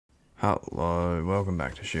Hello, welcome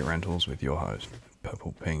back to Shit Rentals with your host,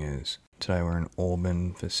 purplepingers. Today we're in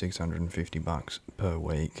Auburn for $650 per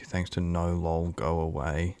week, thanks to No Lol Go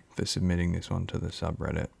Away for submitting this one to the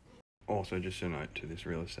subreddit. Also, just a note to this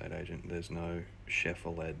real estate agent, there's no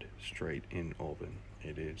Sheffield Street in Auburn,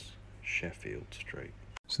 it is Sheffield Street.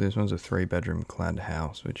 So this one's a 3-bedroom clad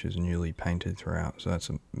house which is newly painted throughout, so that's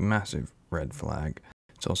a massive red flag.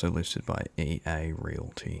 It's also listed by E A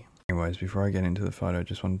Realty. Anyways, before I get into the photo, I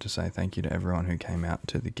just wanted to say thank you to everyone who came out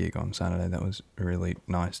to the gig on Saturday. That was really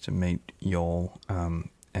nice to meet y'all.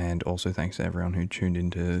 And also thanks to everyone who tuned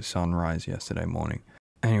into Sunrise yesterday morning.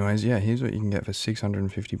 Anyways, yeah, here's what you can get for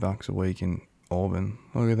 $650 a week in Auburn.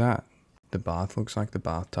 Look at that. The bath looks like the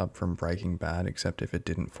bathtub from Breaking Bad, except if it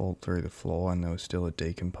didn't fall through the floor and there was still a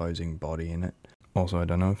decomposing body in it. Also, I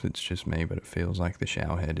don't know if it's just me, but it feels like the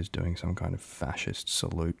shower head is doing some kind of fascist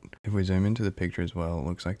salute. If we zoom into the picture as well, it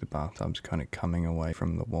looks like the bathtub's kind of coming away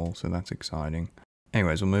from the wall, so that's exciting.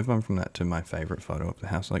 Anyways, we'll move on from that to my favorite photo of the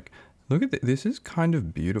house. Like, look at this. This is kind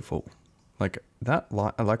of beautiful. Like, that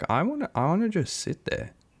light, like, I want to just sit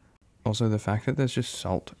there. Also, the fact that there's just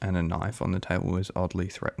salt and a knife on the table is oddly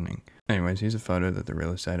threatening. Anyways, here's a photo that the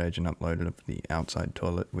real estate agent uploaded of the outside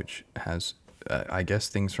toilet, which has I guess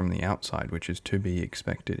things from the outside, which is to be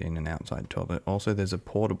expected in an outside toilet. Also, there's a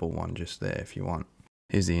portable one just there if you want.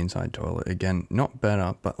 Here's the inside toilet. Again, not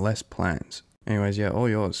better, but less plans. Anyways, yeah, all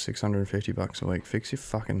yours, $650 a week. Fix your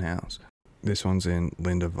fucking house. This one's in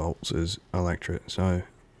Linda Volz's electorate, so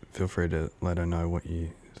feel free to let her know what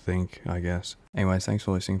you think, I guess. Anyways, thanks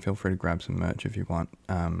for listening. Feel free to grab some merch if you want,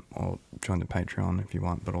 or join the Patreon if you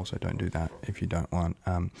want, but also don't do that if you don't want.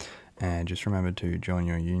 And just remember to join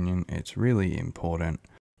your union. It's really important.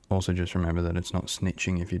 Also, just remember that it's not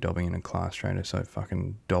snitching if you're dobbing in a class trader, so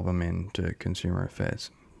fucking dob them in to consumer affairs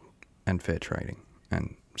and fair trading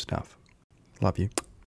and stuff. Love you.